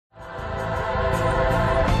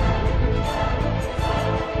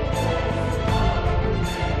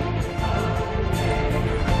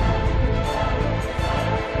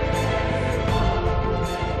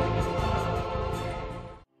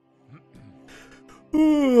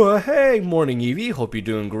Ooh, hey, morning Evie, hope you're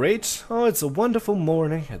doing great. Oh, it's a wonderful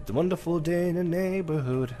morning, a wonderful day in the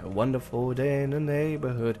neighborhood, a wonderful day in the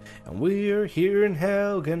neighborhood. And we're here in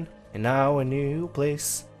Helgen, in our new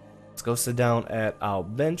place. Let's go sit down at our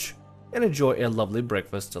bench and enjoy a lovely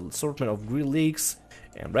breakfast, an assortment of grilled leeks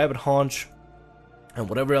and rabbit haunch and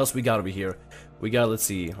whatever else we got over here. We got, let's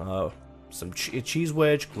see, some cheese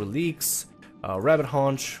wedge, grilled leeks, rabbit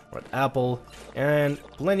haunch, red apple, and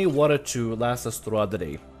plenty of water to last us throughout the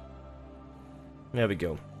day. There we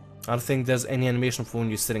go. I don't think there's any animation for when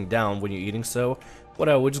you're sitting down when you're eating, so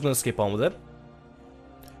whatever, we're just gonna skip on with it.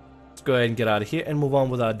 Let's go ahead and get out of here and move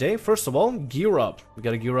on with our day. First of all, gear up. We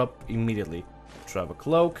gotta gear up immediately. Grab a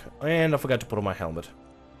cloak, and I forgot to put on my helmet.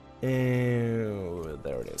 And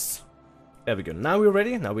there it is. There we go. Now we're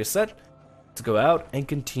ready, now we're set to go out and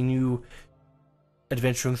continue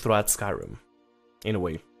adventuring throughout Skyrim. In a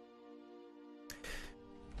way.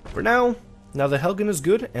 For now that Helgen is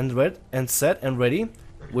good and set and ready,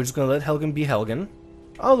 we're just gonna let Helgen be Helgen.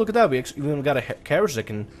 Oh, look at that, we actually even got a carriage that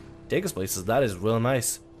can take us places. That is really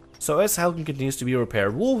nice. So as Helgen continues to be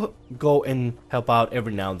repaired, we'll go and help out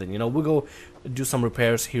every now and then. You know, we'll go do some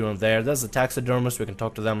repairs here and there. There's a taxidermist, we can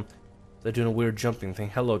talk to them. They're doing a weird jumping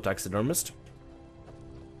thing. Hello, taxidermist.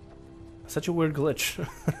 Such a weird glitch.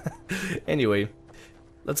 Anyway.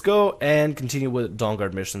 Let's go and continue with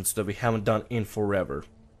Dawnguard missions that we haven't done in forever.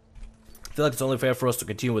 I feel like it's only fair for us to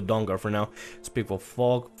continue with Dawnguard for now. Speak for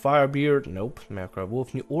Fog, Firebeard, nope. Macra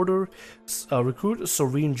Wolf, New Order, recruit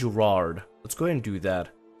Serene Gerard. Let's go ahead and do that.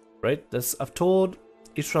 Right? I've told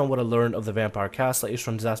Ishran what I learned of the Vampire Castle.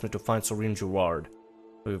 Ishran has asked me to find Serene Gerard.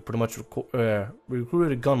 We've pretty much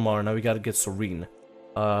recruited Gunmar, now we gotta get Serene.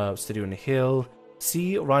 City on the Hill.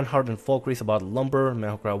 See Reinhardt and Falkreath about lumber,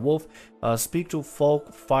 Mahokra Wolf. Speak to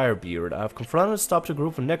Falk Firebeard. I've confronted and stopped a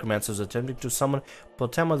group of necromancers attempting to summon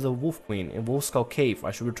Potema the Wolf Queen in Wolfskull Cave.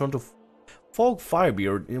 I should return to Falk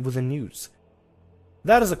Firebeard with the news.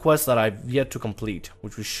 That is a quest that I've yet to complete,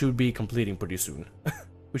 which we should be completing pretty soon.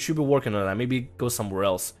 We should be working on that, maybe go somewhere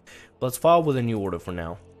else. But let's follow with a new order for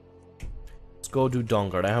now. Let's go do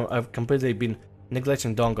Dawnguard. I've completely been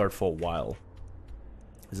neglecting Dawnguard for a while.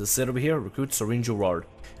 Is this it over here? Recruit Serene Gerard.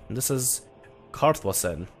 And this is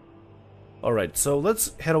Hearthfire. Alright, so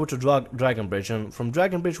let's head over to Dragonbridge, and from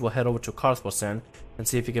Dragonbridge we'll head over to Hearthfire and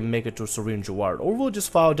see if we can make it to Serene Gerard. Or we'll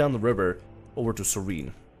just follow down the river over to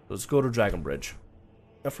Serene. Let's go to Dragonbridge.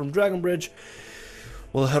 And from Dragonbridge,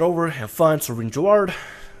 we'll head over and find Serene Gerard.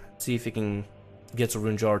 See if we can get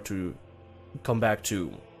Serene Gerard to come back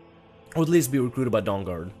to, or at least be recruited by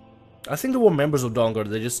Dawnguard. I think there were members of Dawnguard,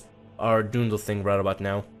 they just are doing the thing right about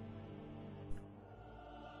now.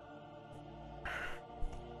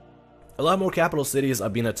 A lot more capital cities are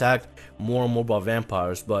being attacked more and more by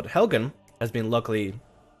vampires, but Helgen has been luckily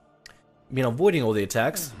avoiding all the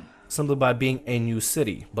attacks simply by being a new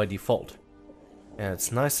city by default. And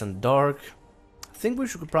it's nice and dark. I think we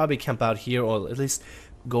should probably camp out here, or at least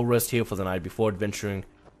go rest here for the night before adventuring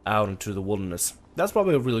out into the wilderness. That's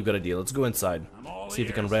probably a really good idea. Let's go inside, see if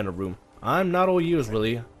we can rent a room. I'm not all ears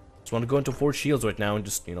really. Just want to go into Fort Shields right now and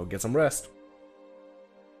just, get some rest.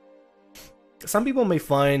 Some people may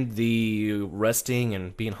find the resting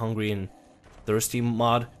and being hungry and thirsty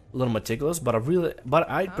mod a little meticulous, but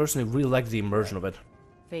I personally really like the immersion of it.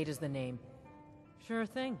 Fate is the name. Sure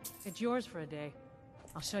thing. It's yours for a day.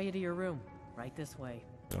 I'll show you to your room. Right this way.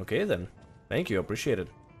 Okay then. Thank you, appreciate it.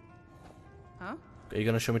 Huh? Are you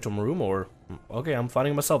gonna show me to my room or? Okay, I'm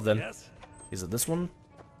finding myself then. Yes. Is it this one?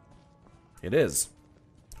 It is.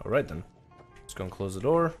 Alright then. Let's go and close the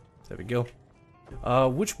door. There we go.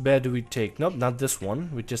 Which bed do we take? Nope, not this one.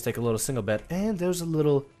 We just take a little single bed. And there's a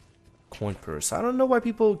little coin purse. I don't know why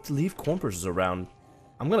people leave coin purses around.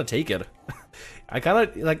 I'm gonna take it. I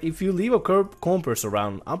kinda, like, if you leave a coin purse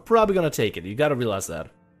around, I'm probably gonna take it. You gotta realize that.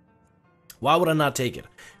 Why would I not take it?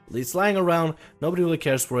 It's lying around, nobody really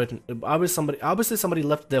cares for it. Obviously somebody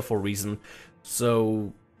left it there for a reason.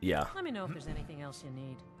 So, yeah. Let me know if there's anything else you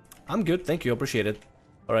need. I'm good, thank you, appreciate it.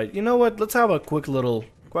 Alright, you know what? Let's have a quick little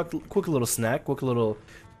snack, quick little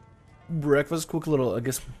breakfast, quick little, I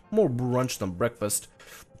guess, more brunch than breakfast.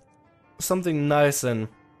 Something nice and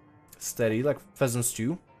steady, like pheasant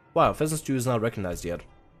stew. Wow, pheasant stew is not recognized yet.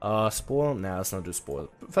 Spoil? Nah, let's not do spoil.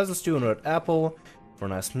 Pheasant stew and red apple for a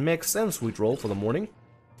nice mix, and sweet roll for the morning.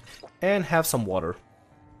 And have some water.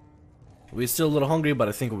 We're still a little hungry, but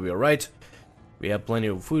I think we'll be alright. We have plenty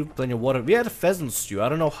of food, plenty of water. We had a pheasant stew. I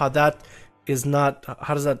don't know how that is not,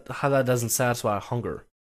 how that doesn't satisfy hunger.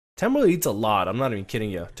 Temril eats a lot, I'm not even kidding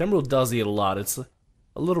you. Temril does eat a lot, it's a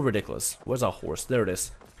little ridiculous. Where's our horse? There it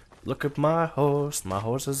is. Look at my horse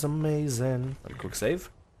is amazing. Quick save.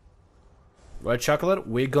 Right, Chocolate?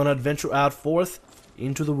 We're gonna adventure out forth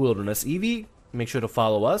into the wilderness. Evie, make sure to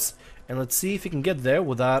follow us. And let's see if you can get there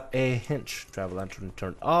without a hinge. Travel lantern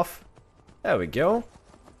turned off. There we go.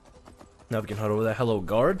 Now we can head over there. Hello,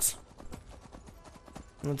 guards.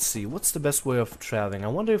 Let's see, what's the best way of traveling? I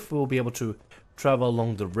wonder if we'll be able to travel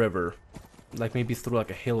along the river. Like maybe through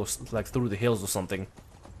like a hill, like through the hills or something.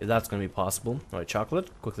 If that's gonna be possible. Alright,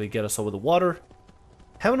 Chocolate, quickly get us over the water.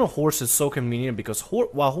 Having a horse is so convenient because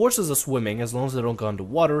while horses are swimming, as long as they don't go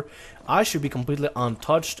underwater, I should be completely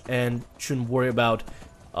untouched and shouldn't worry about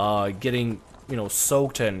getting, you know,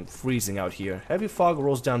 soaked and freezing out here. Heavy fog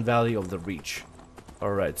rolls down Valley of the Reach.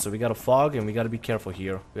 Alright, so we got a fog and we gotta be careful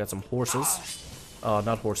here. We got some horses.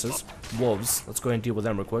 Not horses. Wolves. Let's go ahead and deal with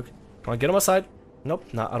them real quick. Come on, get on my side. Nope,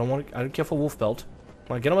 I don't care for wolf belt.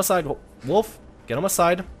 Come on, get on my side. Wolf, get on my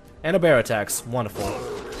side. And a bear attacks. Wonderful.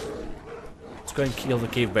 Let's go ahead and kill the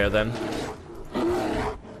cave bear then.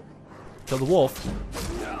 Kill the wolf.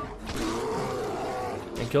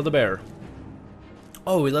 And kill the bear.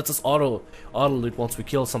 Oh, it lets us auto loot once we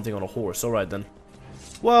kill something on a horse. Alright then.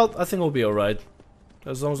 Well, I think we'll be alright.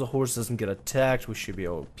 As long as the horse doesn't get attacked, we should be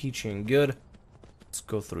all peachy and good. Let's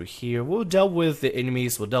go through here. We'll deal with the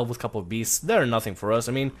enemies, we'll deal with a couple of beasts. They're nothing for us.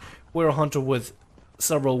 I mean, we're a hunter with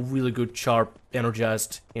several really good, sharp,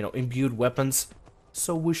 energized, you know, imbued weapons.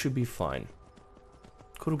 So we should be fine.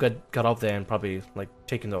 Could have got up there and probably, like,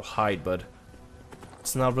 taken their hide, but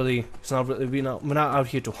we're not out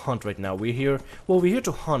here to hunt right now. We're here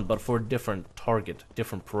to hunt, but for a different target,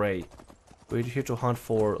 different prey. We're here to hunt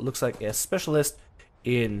for, looks like, a specialist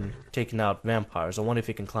in taking out vampires. I wonder if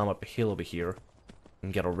he can climb up a hill over here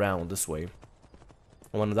and get around this way.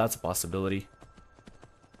 I wonder if that's a possibility.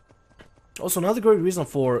 Also, another great reason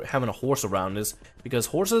for having a horse around is because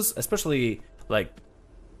horses, especially like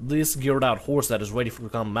this geared out horse that is ready to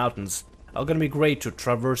climb mountains, are going to be great to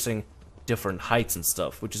traversing different heights and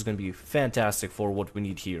stuff, which is going to be fantastic for what we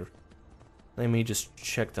need here. Let me just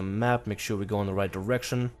check the map, make sure we go in the right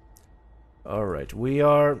direction. Alright, we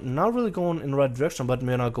are not really going in the right direction, but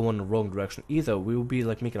we're not going in the wrong direction either. We will be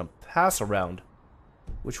like making a pass around,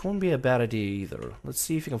 which won't be a bad idea either. Let's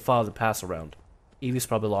see if you can follow the pass around. Evie's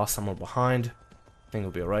probably lost somewhere behind. I think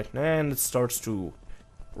it'll be alright. And it starts to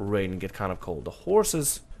rain and get kind of cold. The horse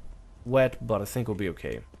is wet, but I think we'll be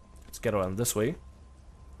okay. Let's get around this way.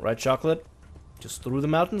 Right, Chocolate? Just through the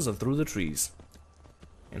mountains and through the trees.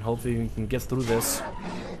 And hopefully we can get through this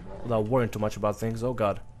without worrying too much about things. Oh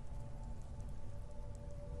god.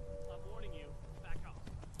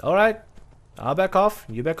 Alright. I'll back off.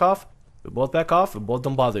 You back off. We both back off. We both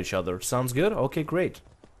don't bother each other. Sounds good? Okay, great.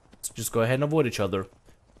 Let's just go ahead and avoid each other.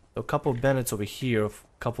 A couple of bandits over here.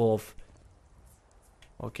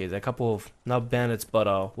 Okay, there are a couple of, not bandits, but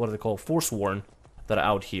what are they called? Forsworn that are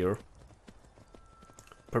out here.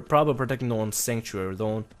 Probably protecting their own sanctuary, their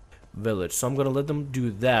own village. So I'm gonna let them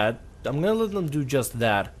do that. I'm gonna let them do just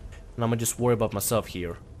that. And I'm gonna just worry about myself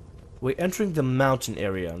here. We're entering the mountain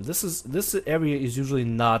area. This area is usually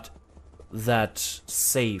not that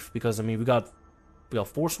safe because I mean we got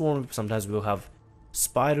Forsworn. Sometimes we'll have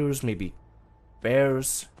spiders, maybe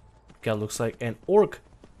bears. Got looks like an orc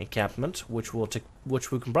encampment, which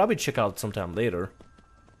we can probably check out sometime later.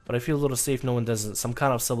 But I feel a little safe knowing there's some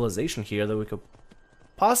kind of civilization here that we could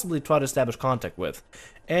possibly try to establish contact with.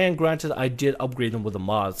 And granted, I did upgrade them with a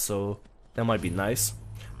mod, so that might be nice.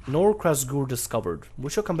 Nor Krasgur discovered. We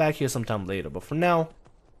shall come back here sometime later, but for now,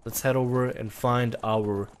 let's head over and find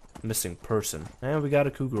our missing person. And we got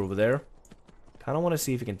a cougar over there. Kinda wanna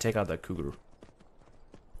see if we can take out that cougar.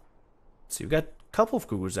 See, we got a couple of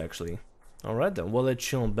cougars actually. Alright then, well, let's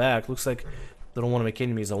chill them back. Looks like they don't want to make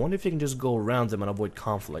enemies. I wonder if you can just go around them and avoid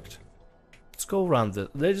conflict. Let's go around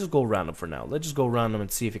let's just go around them for now. Let's just go around them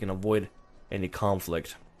and see if we can avoid any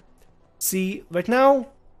conflict. See, right now,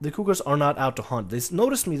 the cougars are not out to hunt. They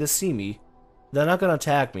notice me, they see me. They're not gonna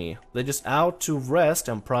attack me. They're just out to rest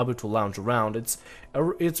and probably to lounge around.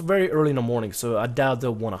 It's very early in the morning, so I doubt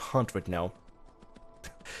they'll want to hunt right now.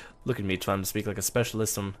 Look at me trying to speak like a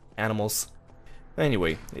specialist on animals.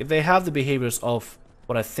 Anyway, if they have the behaviors of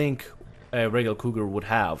what I think a regular cougar would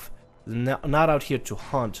have, they're not out here to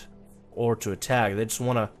hunt or to attack. They just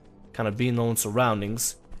want to kind of be in their own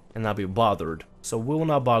surroundings and not be bothered. So we will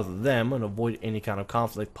not bother them and avoid any kind of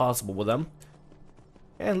conflict possible with them.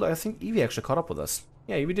 And look, I think Evie actually caught up with us.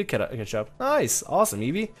 Yeah, Evie did catch up. Nice, awesome,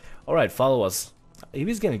 Evie. Alright, follow us.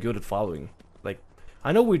 Evie's getting good at following. Like,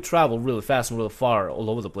 I know we travel really fast and really far all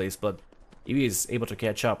over the place, but Evie is able to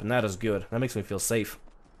catch up, and that is good. That makes me feel safe.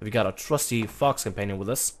 We got a trusty fox companion with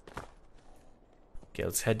us. Okay,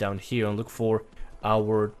 let's head down here and look for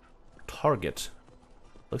our target.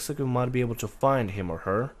 Looks like we might be able to find him or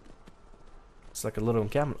her. It's like a little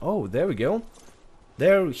encampment. Oh, there we go.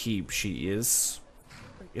 There she is.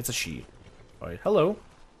 It's a she. Alright, hello.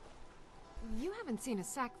 You haven't seen a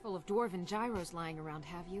sack full of dwarven gyros lying around,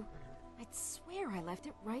 have you? I'd swear I left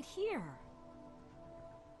it right here.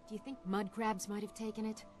 Do you think mud crabs might have taken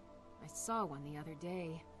it? I saw one the other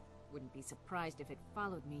day. Wouldn't be surprised if it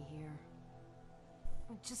followed me here.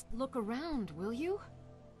 Just look around, will you?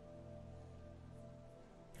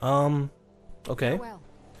 Okay. Well.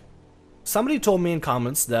 Somebody told me in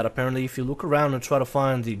comments that apparently if you look around and try to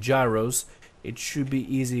find the gyros, it should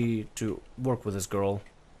be easy to work with this girl.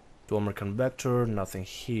 Dwarmer convector, nothing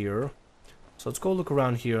here. So let's go look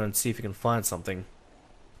around here and see if you can find something.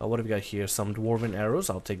 What have we got here? Some dwarven arrows.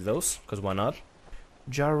 I'll take those, because why not?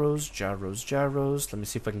 Gyros, gyros, gyros. Let me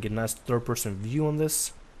see if I can get a nice third-person view on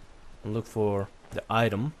this. And look for the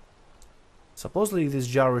item. Supposedly these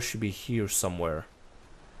gyros should be here somewhere.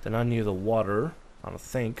 They're not near the water, I don't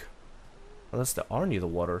think. Unless they are near the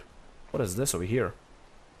water. What is this over here?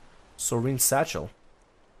 Serene satchel.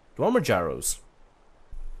 Dwarmer gyros.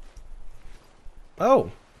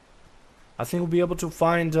 Oh! I think we'll be able to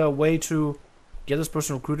find a way to get this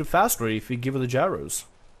person recruited faster if we give her the gyros.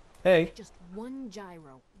 Hey. Just one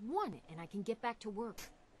gyro. One, and I can get back to work.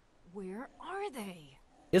 Where are they?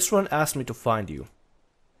 Isran asked me to find you.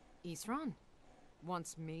 Isran?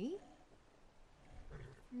 Wants me?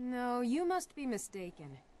 No, you must be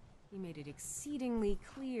mistaken. He made it exceedingly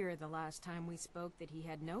clear the last time we spoke that he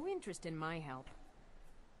had no interest in my help.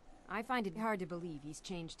 I find it hard to believe he's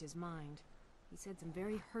changed his mind. He said some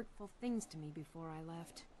very hurtful things to me before I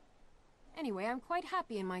left. Anyway, I'm quite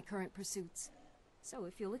happy in my current pursuits. So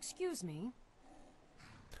if you'll excuse me...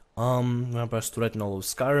 Vampires threaten all of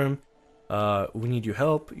Skyrim. We need your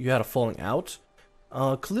help. You had a falling out.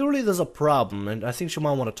 Clearly there's a problem, and I think she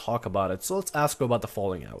might want to talk about it, so let's ask her about the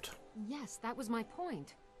falling out. Yes, that was my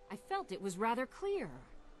point. I felt it was rather clear.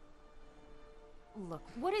 Look,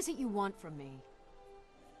 what is it you want from me?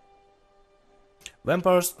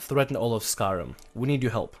 Vampires threaten all of Skyrim. We need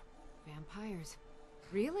your help. Vampires?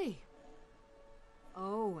 Really?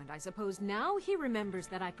 Oh, and I suppose now he remembers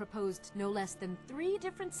that I proposed no less than 3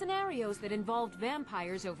 different scenarios that involved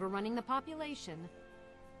vampires overrunning the population.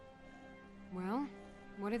 Well,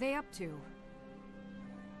 what are they up to?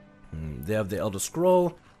 They have the Elder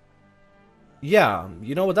Scroll. Yeah,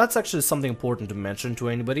 you know what, that's actually something important to mention to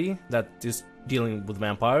anybody that is dealing with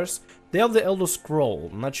vampires. They have the Elder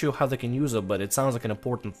Scroll. I'm not sure how they can use it, but it sounds like an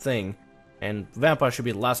important thing. And vampires should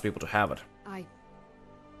be the last people to have it.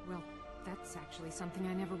 Well, that's actually something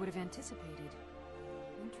I never would have anticipated.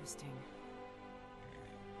 Interesting.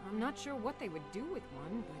 I'm not sure what they would do with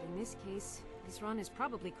one, but in this case, Isran is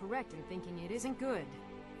probably correct in thinking it isn't good.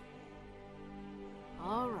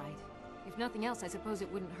 Alright. If nothing else, I suppose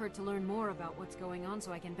it wouldn't hurt to learn more about what's going on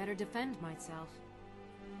so I can better defend myself.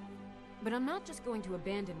 But I'm not just going to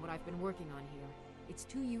abandon what I've been working on here. It's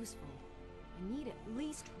too useful. I need at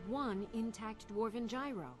least one intact dwarven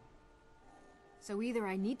gyro. So either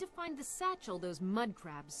I need to find the satchel those mud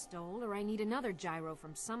crabs stole, or I need another gyro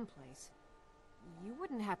from someplace. You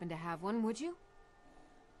wouldn't happen to have one, would you?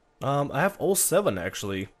 I have all 7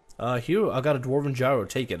 actually. Here, I got a dwarven gyro,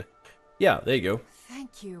 take it. Yeah, there you go.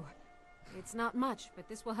 Thank you. It's not much, but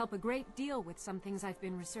this will help a great deal with some things I've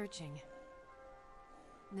been researching.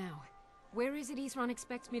 Now, where is it Isran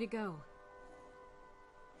expects me to go?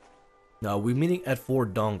 Now, we're meeting at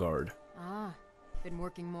Fort Dawnguard. Ah, been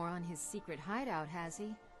working more on his secret hideout, has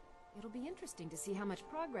he? It'll be interesting to see how much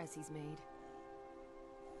progress he's made.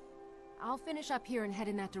 I'll finish up here and head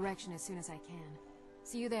in that direction as soon as I can.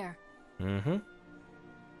 See you there. Mm-hmm.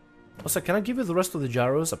 Also, can I give you the rest of the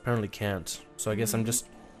gyros? Apparently can't. So I guess I'm just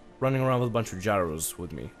running around with a bunch of gyros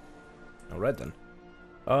with me. Alright then.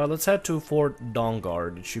 Let's head to Fort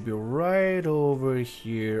Dawnguard. It should be right over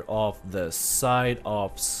here off the side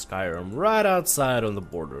of Skyrim. Right outside on the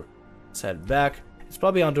border. Let's head back. It's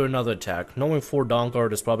probably under another attack. Knowing Fort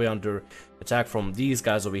Dawnguard is probably under attack from these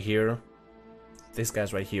guys over here. These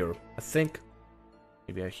guys right here. I think.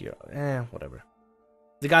 Maybe out here. Whatever.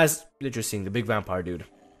 The guys that you're seeing, the big vampire dude.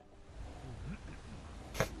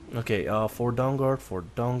 Okay, Fort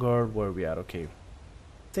Dawnguard, where are we at? Okay.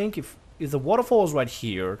 I think if the waterfall is right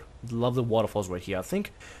here, love the waterfalls right here. I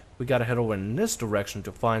think we gotta head over in this direction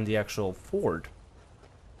to find the actual fort.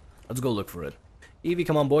 Let's go look for it. Evie,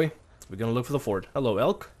 come on, boy. We're gonna look for the fort. Hello,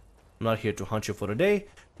 Elk. I'm not here to hunt you for today.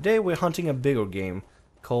 Today we're hunting a bigger game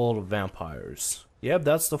called vampires. Yep,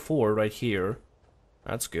 that's the fort right here.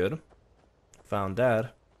 That's good. Found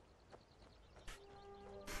that.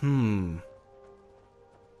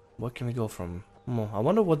 What can we go from? I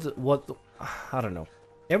wonder what I don't know.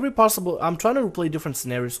 every possible... I'm trying to replay different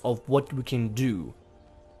scenarios of what we can do,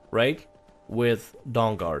 right? With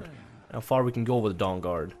Dawnguard. How far we can go with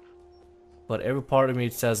Dawnguard. But every part of me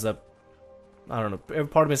says that... I don't know. Every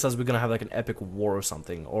part of me says we're gonna have like an epic war or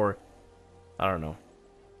something. Or... I don't know.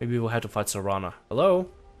 Maybe we'll have to fight Serana. Hello?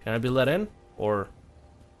 Can I be let in? Or...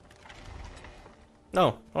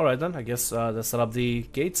 No. Alright then. I guess let's set up the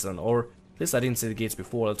gates then. Or... At least I didn't see the gates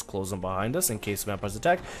before. Let's close them behind us in case vampires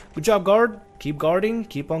attack. Good job, guard. Keep guarding.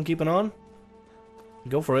 Keep on keeping on.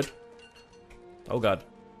 Go for it. Oh god.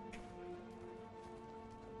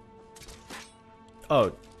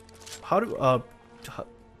 Oh. How do...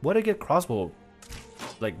 where did I get crossbow,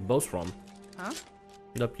 like, bows from? Huh?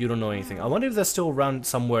 Nope, you don't know anything. I wonder if they're still around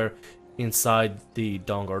somewhere inside the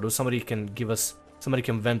Dawnguard, or somebody can give us... Somebody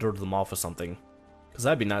can vendor them off or something. Because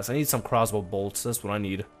that'd be nice. I need some crossbow bolts. That's what I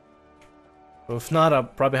need. But if not, I'll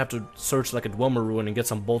probably have to search like a Dwemer ruin and get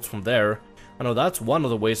some bolts from there. I know that's one of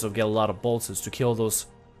the ways to get a lot of bolts, is to kill those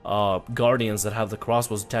guardians that have the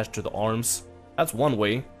crossbows attached to the arms. That's one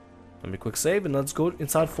way. Let me quick save and let's go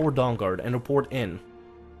inside for Dawnguard and report in.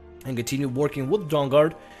 And continue working with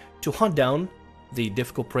Dawnguard to hunt down the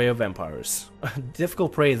difficult prey of vampires.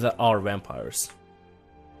 Difficult prey that are vampires.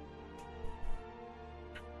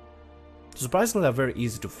 Surprisingly, they're very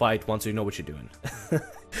easy to fight once you know what you're doing.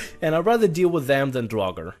 And I'd rather deal with them than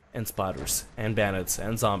Draugr, and spiders, and bandits,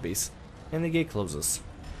 and zombies. And the gate closes.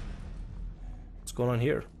 What's going on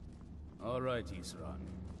here? Alright, Isran.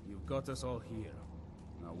 You've got us all here.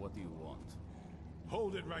 Now what do you want?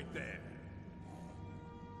 Hold it right there.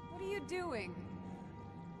 What are you doing?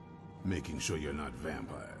 Making sure you're not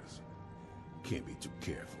vampires. Can't be too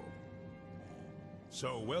careful.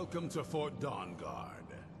 So, welcome to Fort Dawnguard.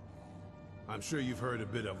 I'm sure you've heard a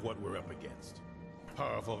bit of what we're up against.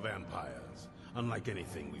 Powerful vampires, unlike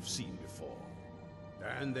anything we've seen before.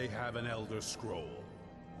 And they have an Elder Scroll.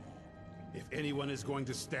 If anyone is going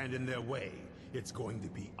to stand in their way, it's going to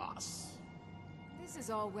be us. This is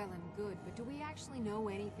all well and good, but do we actually know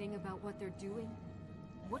anything about what they're doing?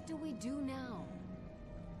 What do we do now?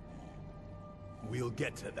 We'll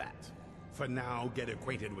get to that. For now, get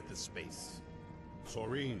acquainted with the space.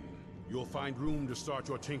 Soreen, you'll find room to start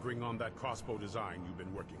your tinkering on that crossbow design you've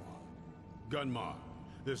been working on. Gunmar,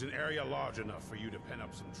 there's an area large enough for you to pen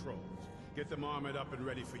up some trolls. Get them armored up and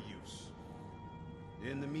ready for use.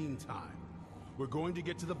 In the meantime, we're going to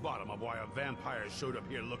get to the bottom of why a vampire showed up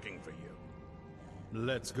here looking for you.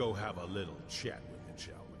 Let's go have a little chat with it,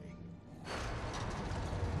 shall we?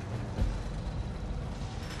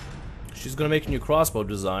 She's gonna make a new crossbow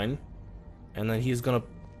design, and then he's gonna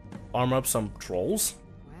armor up some trolls?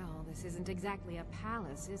 Well, this isn't exactly a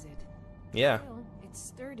palace, is it? Yeah. Still, it's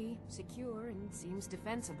sturdy, secure, and seems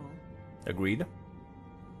defensible. Agreed.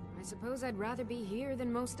 I suppose I'd rather be here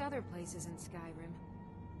than most other places in Skyrim.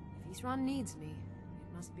 If Isran needs me,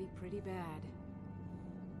 it must be pretty bad.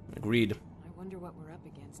 Agreed. I wonder what we're up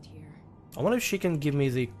against here. I wonder if she can give me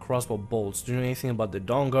the crossbow bolts. Do you know anything about the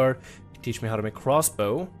Dawnguard? Teach me how to make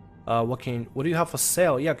crossbow. What do you have for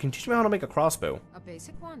sale? Yeah, can you teach me how to make a crossbow? A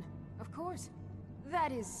basic one, of course.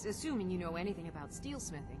 That is, assuming you know anything about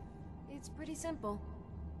steelsmithing. It's pretty simple.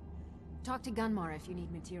 Talk to Gunmar if you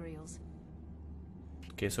need materials.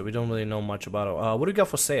 Okay, so we don't really know much about it. What do you got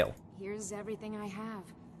for sale? Here's everything I have.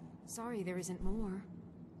 Sorry there isn't more.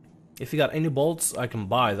 If you got any bolts I can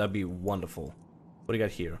buy, that'd be wonderful. What do you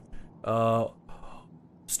got here?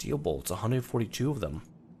 Steel bolts, 142 of them.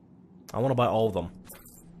 I want to buy all of them.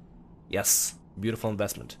 Yes, beautiful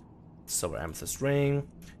investment. Silver amethyst ring,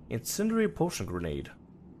 incendiary potion grenade.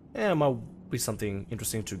 Yeah, might be something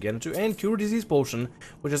interesting to get into. And cure disease potion,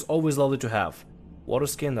 which is always lovely to have. Water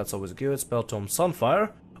skin, that's always good. Spell tome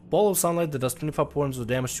sunfire. Ball of sunlight that does 25 points of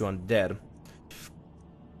damage to undead.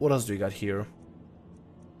 What else do you got here?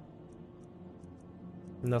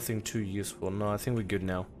 Nothing too useful. No, I think we're good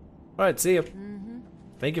now. Alright, see ya.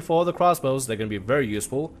 Thank you for all the crossbows. They're gonna be very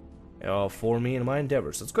useful for me in my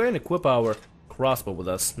endeavors. Let's go ahead and equip our crossbow with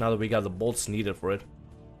us now that we got the bolts needed for it.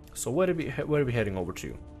 So where are we heading over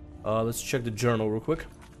to? Let's check the journal real quick.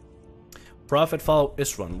 Prophet follow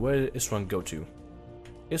Isran. Where did Isran go to?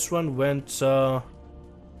 Isran went,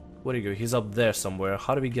 where did he go? He's up there somewhere.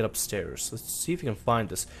 How do we get upstairs? Let's see if we can find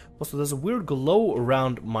this. Also, there's a weird glow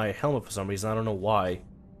around my helmet for some reason. I don't know why.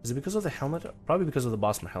 Is it because of the helmet? Probably because of the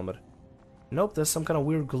Bossman helmet. Nope, there's some kind of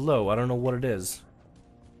weird glow. I don't know what it is.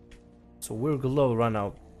 It's a weird glow around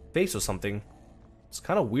our face or something. It's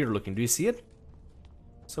kind of weird looking. Do you see it?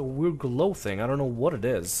 It's a weird glow thing. I don't know what it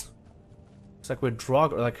is. It's like we're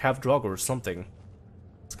Draugr, like half Draugr or something.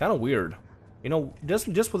 It's kind of weird. You know, just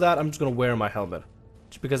with that, I'm just gonna wear my helmet.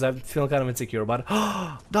 just because I feel kind of insecure about it.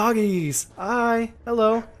 Doggies! Hi!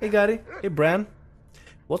 Hello! Hey, Gotti! Hey, Bran!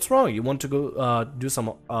 What's wrong? You want to go do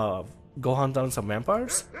some go hunt down some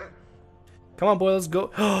vampires? Come on, boy, let's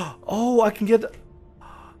go. Oh, I can get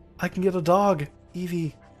a dog.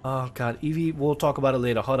 Evie. Oh god, Evie, we'll talk about it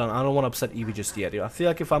later. Hold on, I don't want to upset Evie just yet. I feel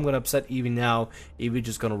like if I'm gonna upset Evie now, Evie's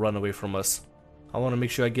just gonna run away from us. I want to make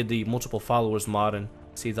sure I get the multiple followers mod and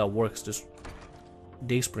see if that works. Just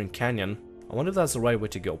Dayspring Canyon. I wonder if that's the right way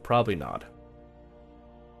to go. Probably not.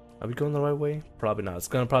 Are we going the right way? Probably not. It's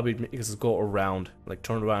gonna probably make us go around, like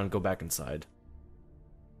turn around and go back inside.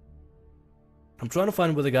 I'm trying to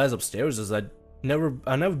find where the guys upstairs is. I've never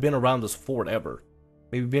been around this fort ever.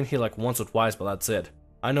 Maybe been here like once or twice, but that's it.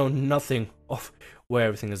 I know nothing of where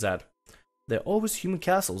everything is at. There are always human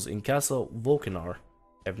castles in Castle Volcanar.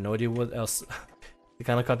 I have no idea what else. They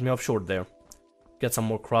kind of cut me off short there. Get some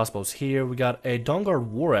more crossbows here. We got a Dawnguard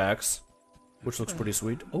War Axe, which looks pretty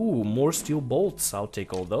sweet. Oh, more steel bolts. I'll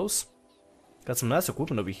take all those. Got some nice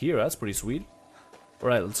equipment over here. That's pretty sweet.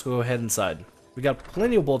 Alright, let's go ahead inside. We got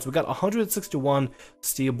plenty of bolts. We got 161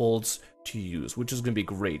 steel bolts to use, which is going to be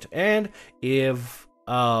great. And if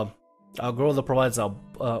our girl that provides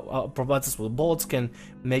us with bolts can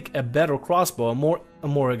make a better crossbow, a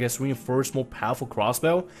more I guess reinforced, more powerful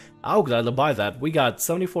crossbow, I'll gladly buy that. We got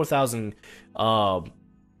 74,000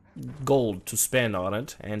 gold to spend on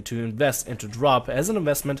it and to invest and to drop as an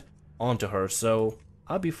investment onto her, so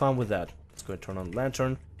I'll be fine with that. Let's go and turn on the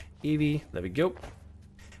lantern. Evie, there we go.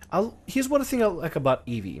 Here's one thing I like about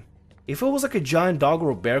Evie. If it was like a giant dog or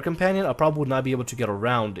a bear companion, I probably would not be able to get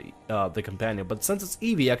around the companion. But since it's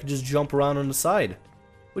Evie, I can just jump around on the side,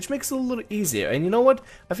 which makes it a little easier. And you know what?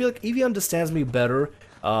 I feel like Evie understands me better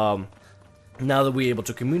now that we're able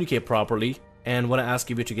to communicate properly. And when I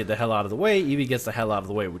ask Evie to get the hell out of the way, Evie gets the hell out of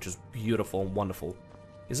the way, which is beautiful and wonderful.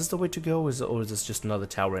 Is this the way to go, or is this just another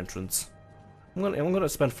tower entrance? I'm gonna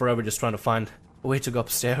spend forever just trying to find a way to go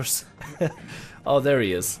upstairs. Oh, there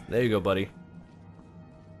he is. There you go, buddy.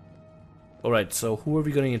 Alright, so who are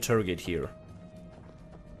we going to interrogate here?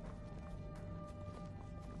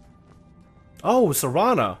 Oh,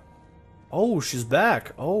 Serana! Oh, she's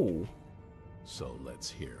back. Oh. So let's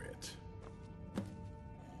hear it.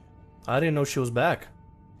 I didn't know she was back.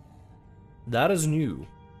 That is new.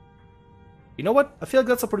 You know what? I feel like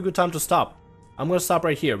that's a pretty good time to stop. I'm going to stop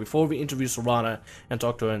right here before we interview Serana and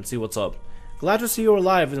talk to her and see what's up. Glad to see you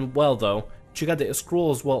alive and well, though. She got the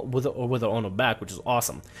scroll as well with her on her back, which is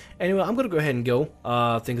awesome. Anyway, I'm gonna go ahead and go.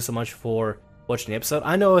 Thank you so much for watching the episode.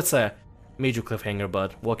 I know it's a major cliffhanger,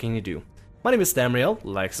 but what can you do? My name is Temril.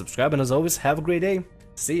 Like, subscribe, and as always, have a great day.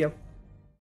 See ya.